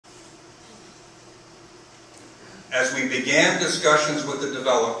As we began discussions with the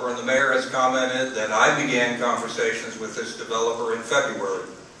developer, and the mayor has commented that I began conversations with this developer in February.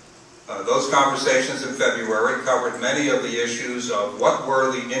 Those conversations in February covered many of the issues of what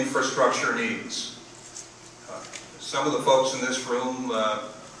were the infrastructure needs. Some of the folks in this room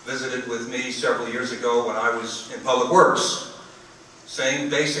visited with me several years ago when I was in Public Works. Same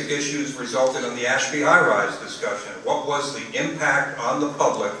basic issues resulted in the Ashby high-rise discussion. What was the impact on the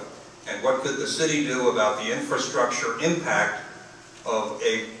public, and what could the city do about the infrastructure impact of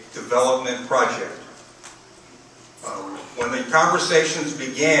a development project? When the conversations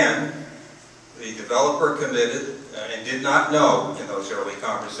began, the developer committed and did not know in those early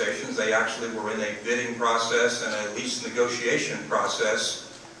conversations. They actually were in a bidding process and a lease negotiation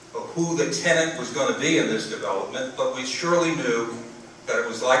process of who the tenant was going to be in this development, but we surely knew that it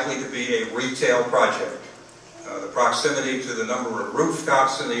was likely to be a retail project. The proximity to the number of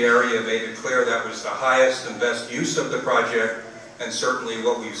rooftops in the area made it clear that was the highest and best use of the project, and certainly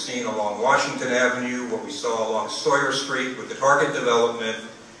what we've seen along Washington Avenue, what we saw along Koehler Street with the Target development,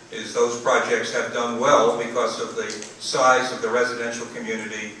 is those projects have done well because of the size of the residential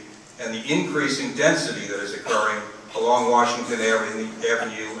community and the increasing density that is occurring along Washington Avenue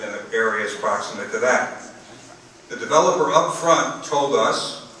and the areas proximate to that. The developer up front told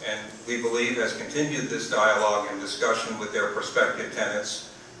us, and we believe has continued this dialogue and discussion with their prospective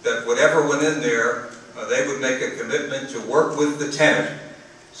tenants, that whatever went in there, they would make a commitment to work with the tenant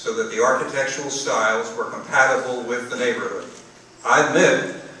so that the architectural styles were compatible with the neighborhood. I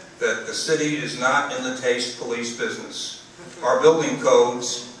admit that the city is not in the taste police business. Our building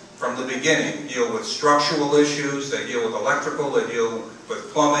codes from the beginning deal with structural issues, they deal with electrical, they deal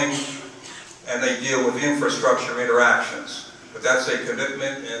with plumbing, and they deal with infrastructure interactions. But that's a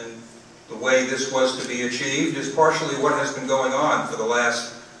commitment, and the way this was to be achieved is partially what has been going on for the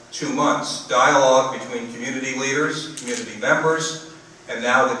last 2 months. Dialogue between community leaders, community members, and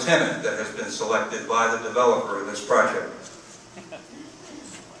now the tenant that has been selected by the developer in this project.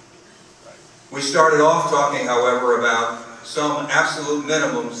 We started off talking, however, about some absolute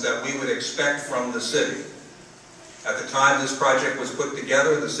minimums that we would expect from the city. At the time this project was put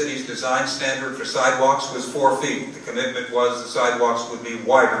together, the city's design standard for sidewalks was 4 feet. The commitment was the sidewalks would be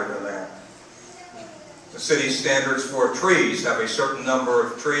wider than that. The city's standards for trees have a certain number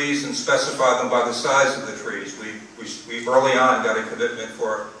of trees and specify them by the size of the trees. We early on got a commitment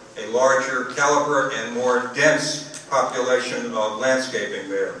for a larger caliber and more dense population of landscaping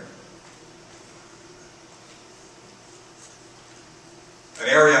there. An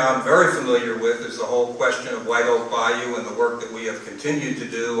area I'm very familiar with is the whole question of White Oak Bayou and the work that we have continued to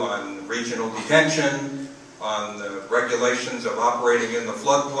do on regional detention, on the regulations of operating in the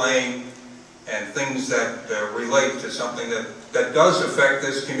floodplain, and things that relate to something that does affect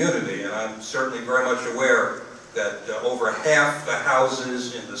this community. And I'm certainly very much aware that over half the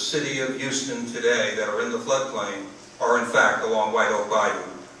houses in the city of Houston today that are in the floodplain are in fact along White Oak Bayou,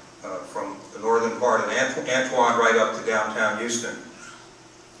 from the northern part of Antoine right up to downtown Houston.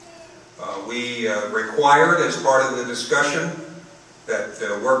 We required, as part of the discussion,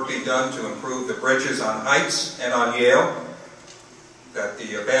 that work be done to improve the bridges on Heights and on Yale, that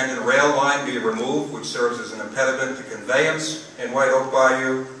the abandoned rail line be removed, which serves as an impediment to conveyance in White Oak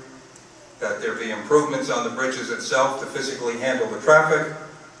Bayou, that there be improvements on the bridges itself to physically handle the traffic,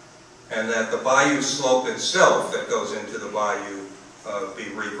 and that the bayou slope itself that goes into the bayou be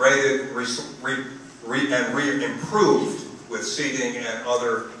regraded and re-improved with seating and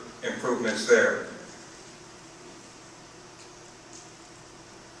other improvements there.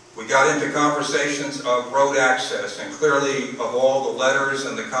 We got into conversations of road access, and clearly of all the letters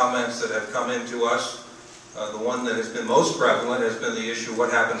and the comments that have come into us, the one that has been most prevalent has been the issue, what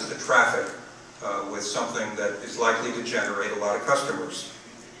happens to traffic with something that is likely to generate a lot of customers.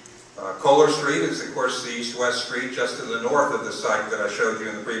 Koehler Street is, of course, the east-west street just to the north of the site that I showed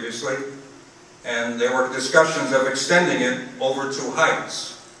you previously, and there were discussions of extending it over to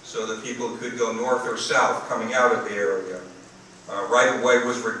Heights so that people could go north or south coming out of the area. Right-of-way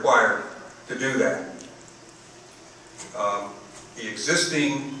was required to do that. The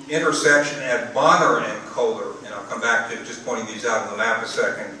existing intersection at Bonner and Koehler, and I'll come back to just pointing these out on the map a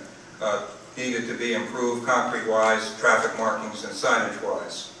second, needed to be improved concrete-wise, traffic markings, and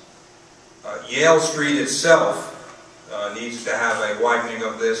signage-wise. Yale Street itself needs to have a widening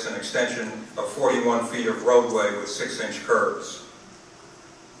of this, an extension of 41 feet of roadway with 6-inch curbs.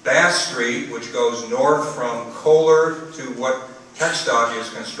 Bass Street, which goes north from Koehler to what TxDOT is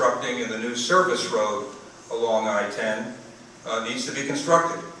constructing in the new service road along I-10, needs to be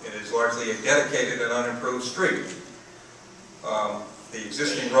constructed. It is largely a dedicated and unimproved street. The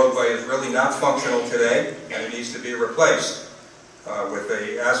existing roadway is really not functional today, and it needs to be replaced with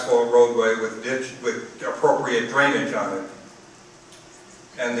an asphalt roadway with appropriate drainage on it.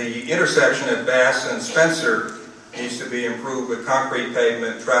 And the intersection at Bass and Spencer needs to be improved with concrete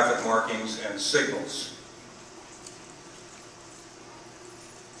pavement, traffic markings, and signals.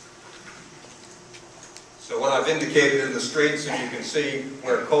 So what I've indicated in the streets, as you can see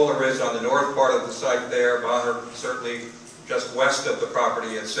where Koehler is on the north part of the site there, Bonner certainly just west of the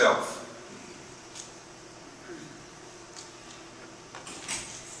property itself.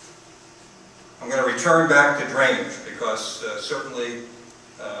 I'm going to return back to drainage because certainly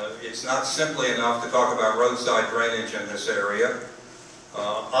it's not simply enough to talk about roadside drainage in this area.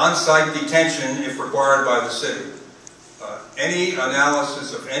 On-site detention, if required by the city. Any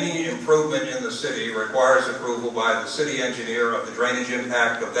analysis of any improvement in the city requires approval by the city engineer of the drainage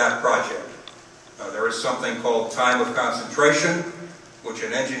impact of that project. There is something called time of concentration, which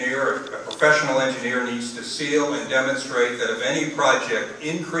an engineer, a professional engineer, needs to seal and demonstrate that if any project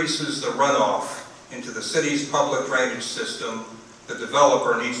increases the runoff into the city's public drainage system, the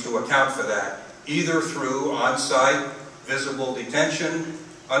developer needs to account for that, either through on-site visible detention,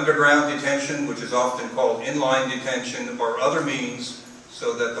 underground detention, which is often called inline detention, or other means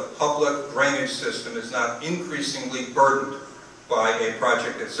so that the public drainage system is not increasingly burdened by a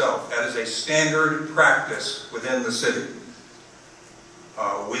project itself. That is a standard practice within the city.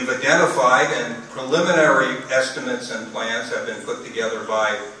 We've identified, and preliminary estimates and plans have been put together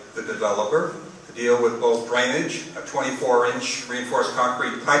by the developer to deal with both drainage, a 24-inch reinforced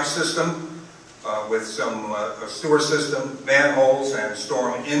concrete pipe system with some sewer system, manholes, and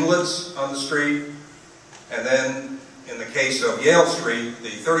storm inlets on the street. And then, in the case of Yale Street, the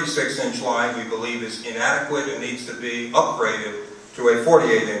 36-inch line we believe is inadequate and needs to be upgraded to a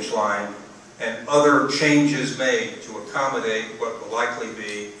 48-inch line, and other changes made to accommodate what will likely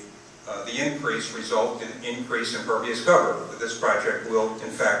be the increase result in increase in impervious cover that this project will in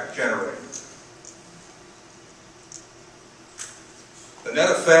fact generate. The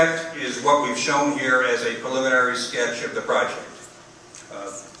net effect is what we've shown here as a preliminary sketch of the project.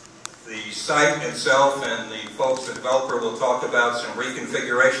 The site itself and the folks, the developer, will talk about some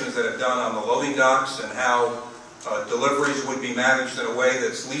reconfigurations that have done on the loading docks and how deliveries would be managed in a way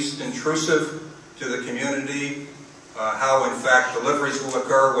that's least intrusive to the community, how in fact deliveries will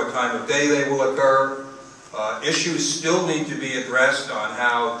occur, what time of day they will occur. Issues still need to be addressed on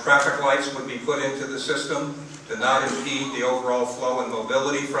how traffic lights would be put into the system to not impede the overall flow and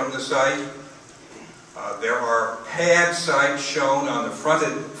mobility from the site. There are pad sites shown on the front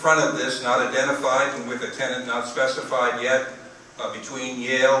of this, not identified and with a tenant not specified yet, between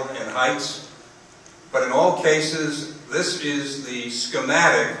Yale and Heights. But in all cases, this is the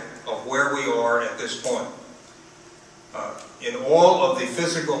schematic of where we are at this point. In all of the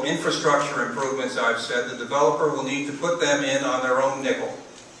physical infrastructure improvements I've said, the developer will need to put them in on their own nickel.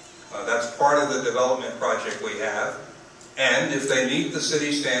 That's part of the development project we have. And if they meet the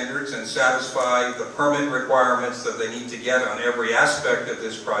city standards and satisfy the permit requirements that they need to get on every aspect of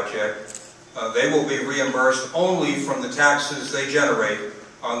this project, they will be reimbursed only from the taxes they generate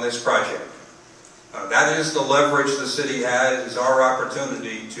on this project. That is the leverage the city has, is our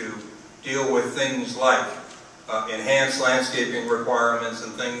opportunity to deal with things like enhanced landscaping requirements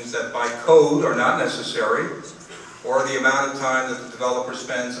and things that by code are not necessary, or the amount of time that the developer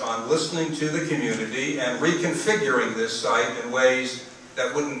spends on listening to the community and reconfiguring this site in ways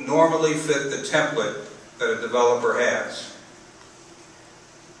that wouldn't normally fit the template that a developer has.